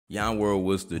Young World,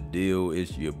 what's the deal?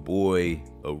 It's your boy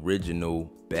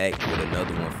Original back with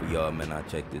another one for y'all, man. I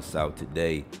checked this out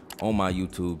today on my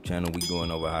YouTube channel. We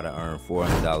going over how to earn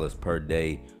 $400 per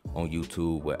day on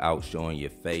YouTube without showing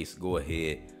your face. Go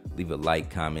ahead, leave a like,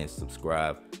 comment,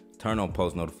 subscribe, turn on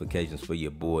post notifications for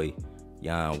your boy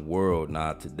Young World.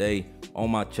 Now today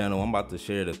on my channel, I'm about to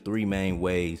share the 3 main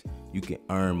ways you can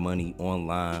earn money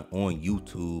online on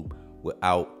YouTube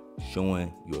without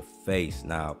showing your face.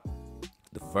 Now,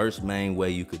 the first main way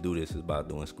you could do this is by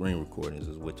doing screen recordings,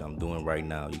 is which I'm doing right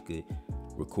now. You could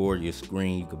record your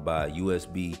screen. You could buy a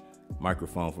USB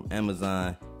microphone from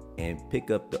Amazon and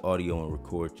pick up the audio and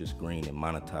record your screen and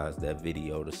monetize that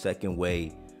video. The second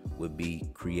way would be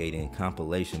creating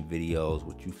compilation videos,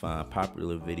 which you find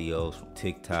popular videos from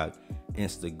TikTok,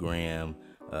 Instagram,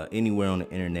 anywhere on the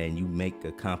internet, and you make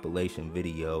a compilation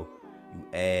video.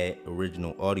 You add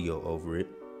original audio over it,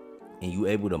 and you're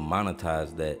able to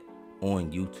monetize that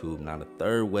on YouTube. Now the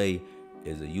third way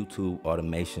is a YouTube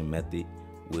automation method,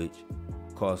 which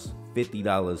costs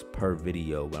 $50 per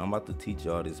video. But I'm about to teach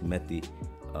y'all this method,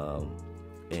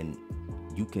 and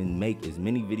you can make as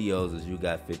many videos as you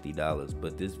got $50.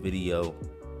 But this video,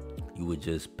 you would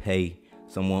just pay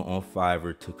someone on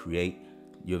Fiverr to create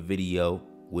your video,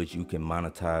 which you can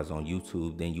monetize on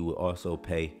YouTube. Then you would also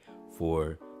pay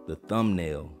for the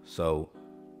thumbnail, so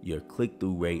your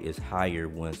click-through rate is higher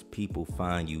once people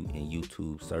find you in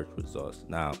YouTube search results.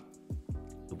 Now,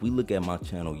 if we look at my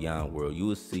channel, Young World, you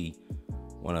will see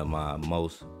one of my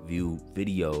most viewed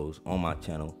videos on my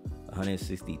channel,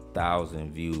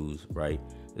 160,000 views, right?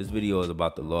 This video is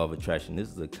about the law of attraction. This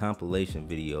is a compilation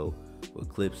video with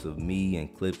clips of me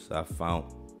and clips I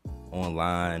found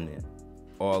online and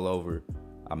all over.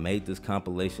 I made this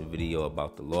compilation video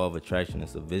about the law of attraction.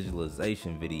 It's a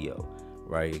visualization video,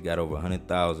 right? It got over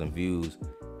 100,000 views,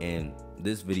 and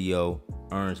this video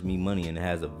earns me money, and it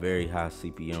has a very high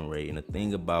CPM rate. And the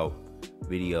thing about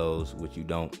videos which you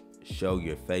don't show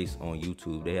your face on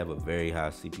YouTube, they have a very high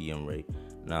CPM rate.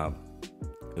 Now,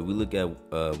 if we look at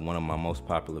one of my most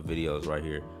popular videos right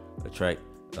here, attract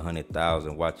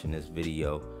 100,000 watching this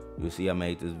video, you'll see I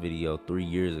made this video 3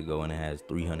 years ago and it has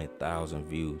 300,000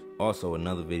 views. Also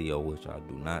another video which I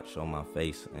do not show my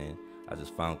face, and I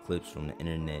just found clips from the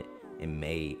internet and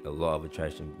made a law of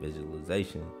attraction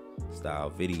visualization style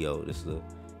video.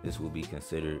 This will be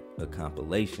considered a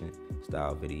compilation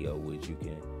style video, which you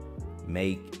can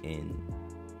make and,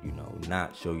 you know,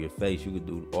 not show your face. You could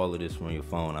do all of this from your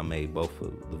phone. I made both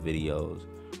of the videos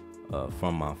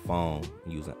from my phone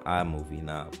using iMovie.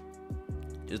 Now,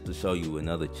 just to show you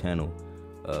another channel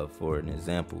for an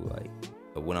example, like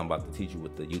what I'm about to teach you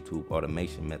with the YouTube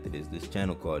automation method, is this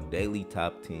channel called Daily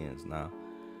Top 10s. Now,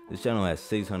 this channel has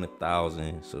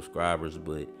 600,000 subscribers,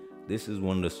 but this is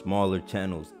one of the smaller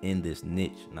channels in this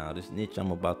niche. Now, this niche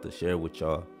I'm about to share with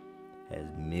y'all has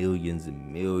millions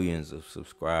and millions of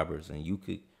subscribers, and you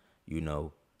could, you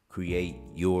know, create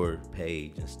your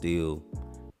page and still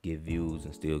get views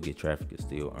and still get traffic and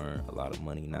still earn a lot of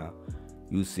money. Now,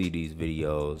 you see these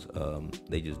videos,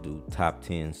 they just do top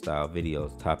 10 style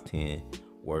videos, top 10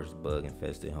 worst bug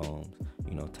infested homes,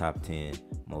 you know, top 10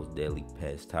 most deadly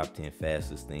pests, top 10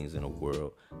 fastest things in the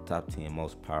world, top 10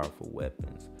 most powerful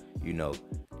weapons. You know,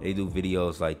 they do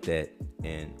videos like that,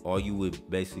 and all you would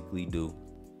basically do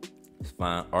is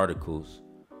find articles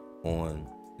on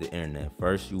the internet.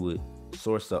 First, you would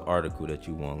source the article that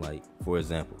you want, like, for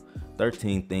example,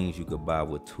 13 things you could buy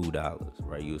with $2,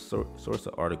 right? You would source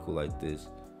an article like this,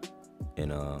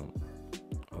 and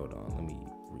hold on, let me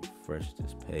refresh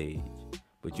this page.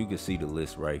 But you can see the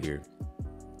list right here.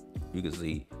 You can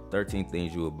see 13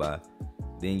 things you would buy.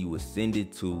 Then you would send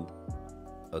it to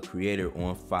a creator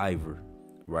on Fiverr,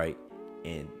 right?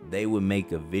 And they would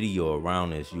make a video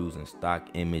around this using stock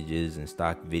images and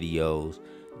stock videos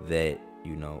that,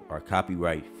 you know, are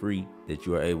copyright free, that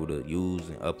you are able to use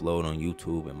and upload on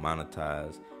YouTube and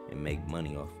monetize and make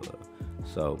money off of.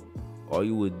 So all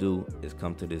you would do is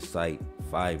come to this site,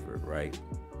 Fiverr, right?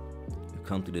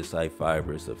 Come to this site,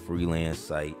 Fiverr. It's a freelance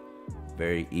site,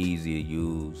 very easy to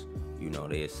use. You know,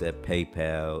 they accept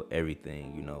PayPal,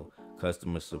 everything. You know,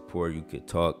 customer support, you could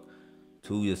talk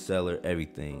to your seller,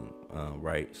 everything,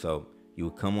 right? So you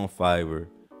would come on Fiverr,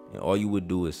 and all you would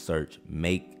do is search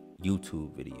make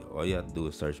YouTube video. All you have to do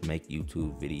is search make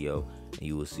YouTube video, and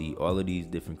you will see all of these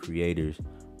different creators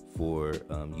for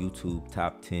YouTube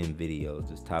top 10 videos.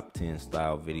 This top 10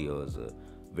 style video is a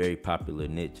very popular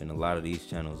niche, and a lot of these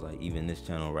channels, like even this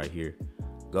channel right here,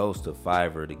 goes to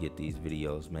Fiverr to get these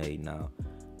videos made. Now,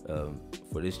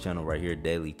 for this channel right here,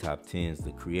 Daily Top 10s,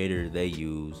 the creator they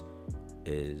use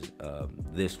is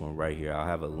this one right here. I'll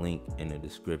have a link in the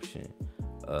description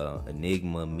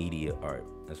Enigma Media Art.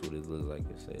 That's what it looks like.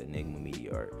 It said Enigma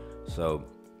Media Art. So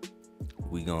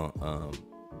we gonna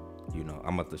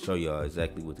I'm about to show y'all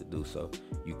exactly what to do. So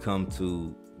you come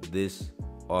to this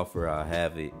offer. I'll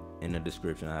have it in the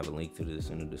description. I have a link to this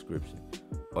in the description.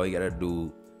 All you gotta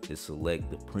do is select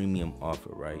the premium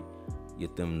offer, right?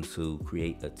 Get them to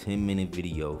create a 10-minute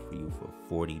video for you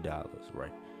for $40,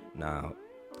 right? Now,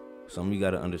 something you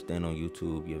gotta understand on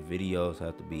YouTube, your videos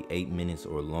have to be 8 minutes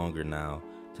or longer now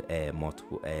to add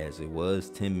multiple ads. It was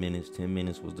 10 minutes. 10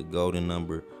 minutes was the golden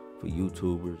number for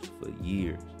YouTubers for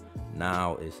years.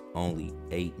 Now it's only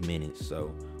 8 minutes.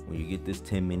 So when you get this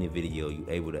 10-minute video, you're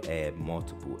able to add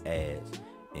multiple ads.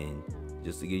 And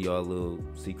just to give y'all a little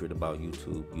secret about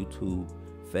YouTube, YouTube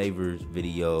favors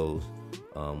videos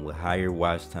with higher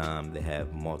watch time that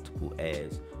have multiple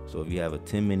ads. So if you have a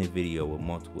 10-minute video with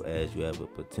multiple ads, you have a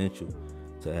potential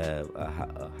to have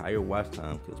a higher watch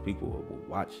time, because people will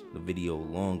watch the video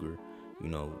longer.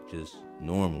 Just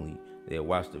normally they'll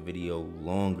watch the video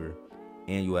longer,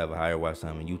 and you have a higher watch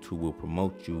time, and YouTube will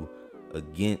promote you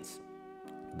against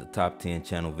the top 10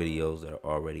 channel videos that are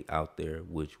already out there,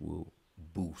 which will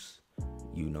boost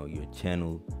your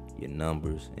channel, your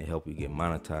numbers, and help you get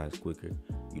monetized quicker.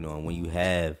 And when you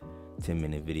have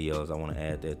 10-minute videos, I want to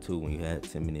add that too. When you have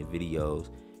 10-minute videos,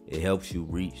 it helps you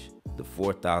reach the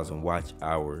 4,000 watch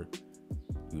hour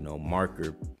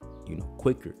marker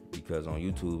quicker, because on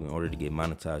YouTube, in order to get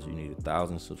monetized, you need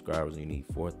 1,000 subscribers and you need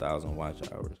 4,000 watch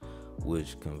hours,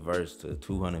 which converts to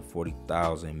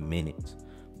 240,000 minutes.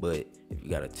 But if you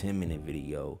got a 10-minute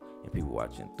video and people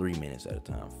watching 3 minutes at a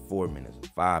time, 4 minutes,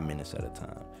 5 minutes at a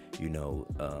time,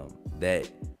 that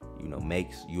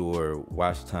makes your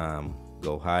watch time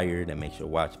go higher. That makes your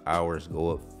watch hours go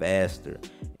up faster,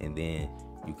 and then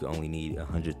you can only need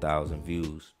 100,000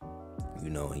 views,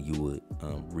 and you would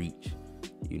reach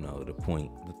the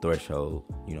point, the threshold,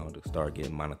 to start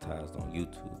getting monetized on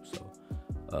YouTube.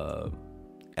 So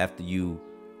after you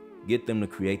get them to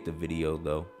create the video,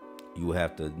 though, you will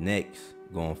have to next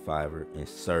go on Fiverr and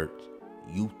search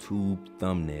YouTube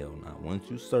thumbnail. Now, once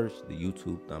you search the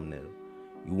YouTube thumbnail,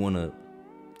 you want to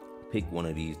pick one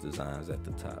of these designs at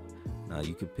the top. Now,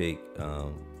 you could pick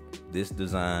this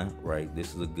design, right?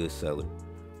 This is a good seller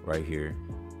right here.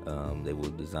 They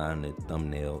will design the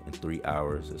thumbnail in 3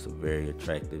 hours. It's a very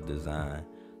attractive design.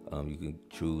 You can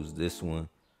choose this one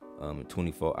in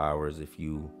 24 hours if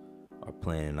you are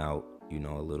planning out,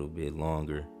 a little bit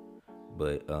longer.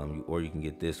 But or you can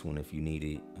get this one if you need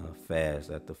it fast,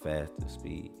 at the fastest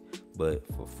speed. But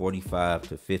for $45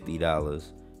 to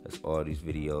 $50, that's all these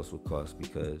videos would cost,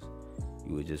 because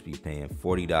you would just be paying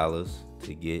 $40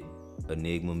 to get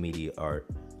Enigma Media Art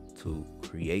to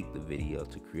create the video,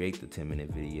 to create the 10-minute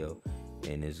video.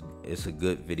 And it's a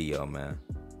good video, man.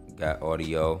 Got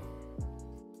audio.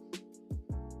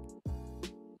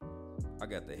 I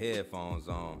got the headphones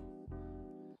on.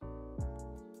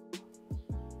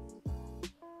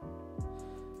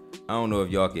 I don't know if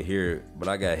y'all can hear it, but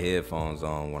I got headphones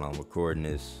on when I'm recording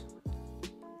this.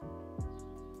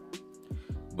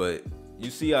 But you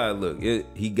see how it look.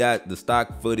 He got the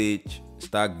stock footage,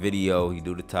 stock video. He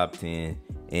do the top 10,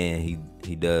 and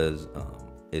he does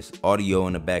it's audio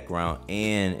in the background,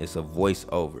 and it's a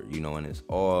voiceover, and it's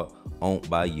all owned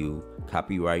by you,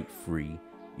 copyright free,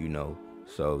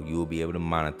 so you will be able to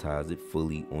monetize it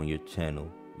fully on your channel,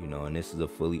 and this is a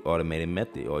fully automated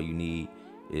method. All you need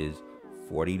is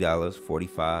 $40,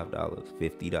 $45,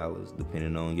 $50,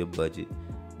 depending on your budget,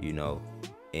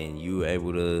 and you're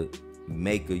able to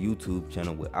make a YouTube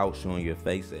channel without showing your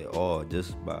face at all,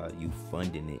 just by you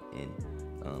funding it. And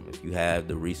if you have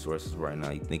the resources right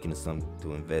now, you're thinking of something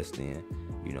to invest in,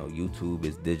 YouTube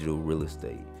is digital real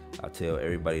estate. I tell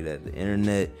everybody that the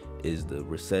internet is the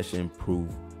recession-proof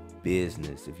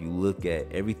business. If you look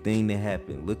at everything that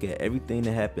happened,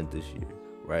 this year,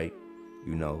 right?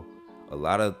 A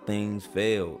lot of things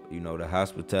failed. The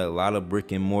hospitality, a lot of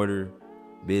brick and mortar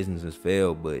businesses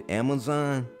failed, but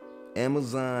Amazon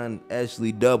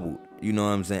actually doubled.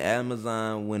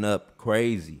 Amazon went up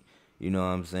crazy.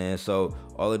 So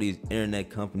all of these internet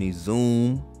companies,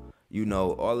 Zoom,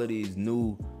 all of these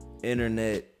new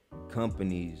internet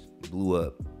companies blew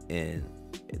up, and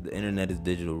the internet is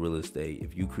digital real estate.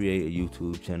 If you create a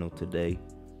YouTube channel today,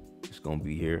 it's gonna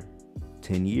be here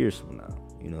 10 years from now.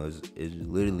 It's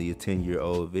literally a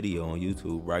 10-year-old video on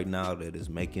YouTube right now that is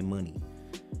making money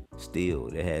still.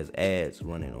 It has ads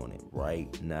running on it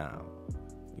right now,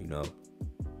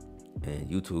 and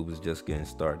YouTube is just getting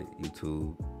started.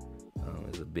 YouTube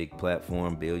is a big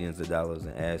platform, billions of dollars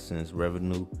in AdSense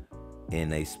revenue,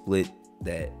 and they split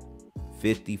that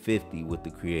 50-50 with the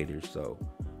creators. So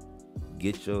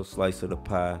get your slice of the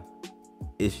pie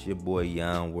It's your boy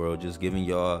Yon World, just giving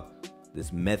y'all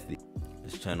this method.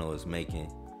 This channel is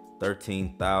making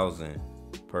 $13,000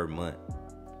 per month.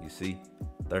 You see,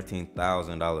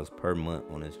 $13,000 per month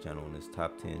on this channel, on this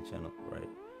top 10 channel, right?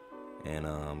 And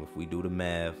if we do the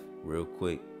math real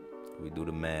quick, we do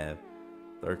the math,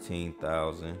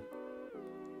 13,000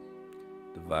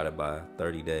 divided by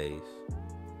 30 days,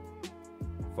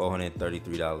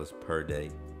 $433 per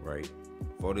day, right?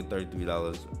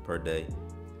 $433 per day,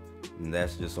 and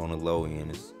that's just on the low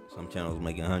end. Some channels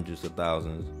making hundreds of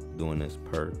thousands doing this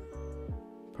per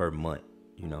month,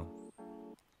 you know.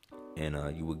 And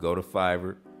you would go to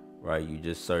Fiverr, right? You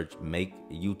just search make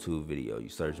a YouTube video. You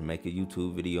search make a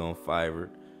YouTube video on Fiverr,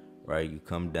 right? You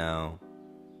come down,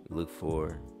 you look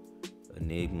for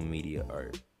Enigma Media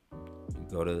Art. You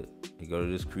go to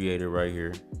this creator right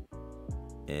here,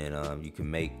 and you can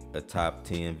make a top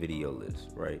 10 video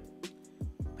list, right?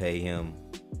 Pay him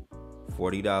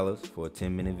 $40 for a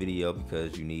 10-minute video,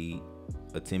 because you need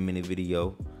a 10-minute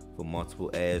video for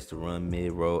multiple ads to run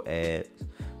mid-roll ads.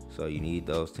 So you need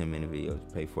those 10-minute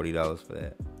videos. Pay $40 for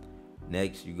that.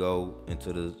 Next, you go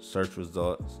into the search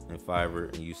results in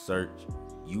Fiverr and you search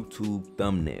YouTube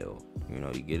thumbnail. You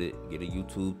know, you get a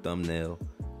YouTube thumbnail,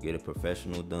 get a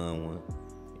professional done one.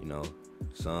 You know,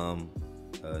 some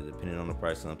depending on the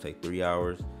price, some take 3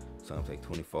 hours, some take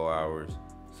 24 hours,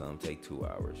 some take 2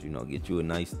 hours. You know, get you a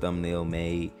nice thumbnail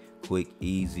made, quick,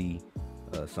 easy,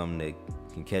 something that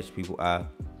can catch people's eye.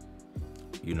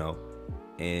 You know,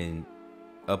 and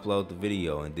upload the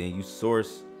video, and then you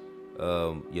source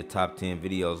your top 10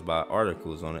 videos by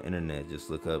articles on the internet. Just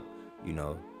look up, you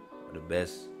know, the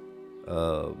best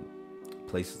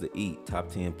places to eat, top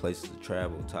 10 places to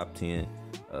travel, top 10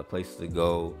 places to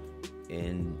go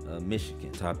in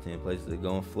Michigan, top 10 places to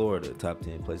go in Florida, top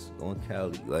 10 places to go in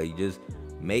Cali. Like, just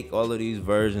make all of these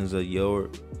versions of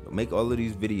make all of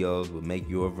these videos, but make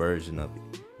your version of it.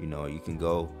 You know, you can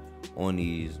go on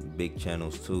these big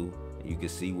channels too. You can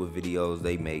see what videos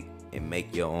they make and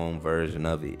make your own version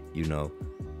of it. You know,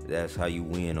 that's how you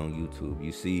win on YouTube.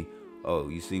 You see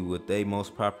what they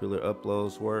most popular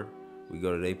uploads were. We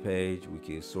go to their page, we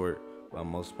can sort by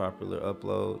most popular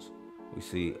uploads. We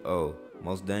see, oh,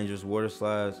 most dangerous water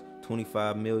slides,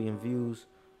 25 million views.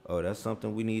 Oh, that's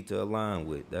something we need to align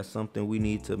with. That's something we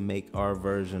need to make our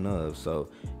version of. So,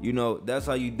 you know, that's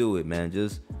how you do it, man.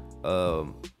 Just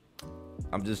I'm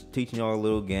just teaching y'all a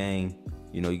little game.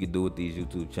 You know, you can do with these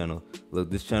YouTube channels.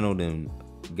 Look, this channel then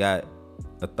got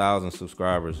 1,000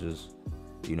 subscribers just,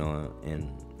 you know,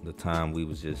 in the time we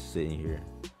was just sitting here.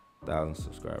 1,000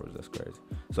 subscribers, that's crazy.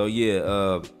 So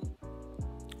yeah,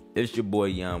 it's your boy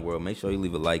Yon World. Make sure you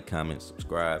leave a like, comment,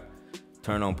 subscribe,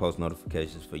 turn on post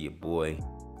notifications for your boy.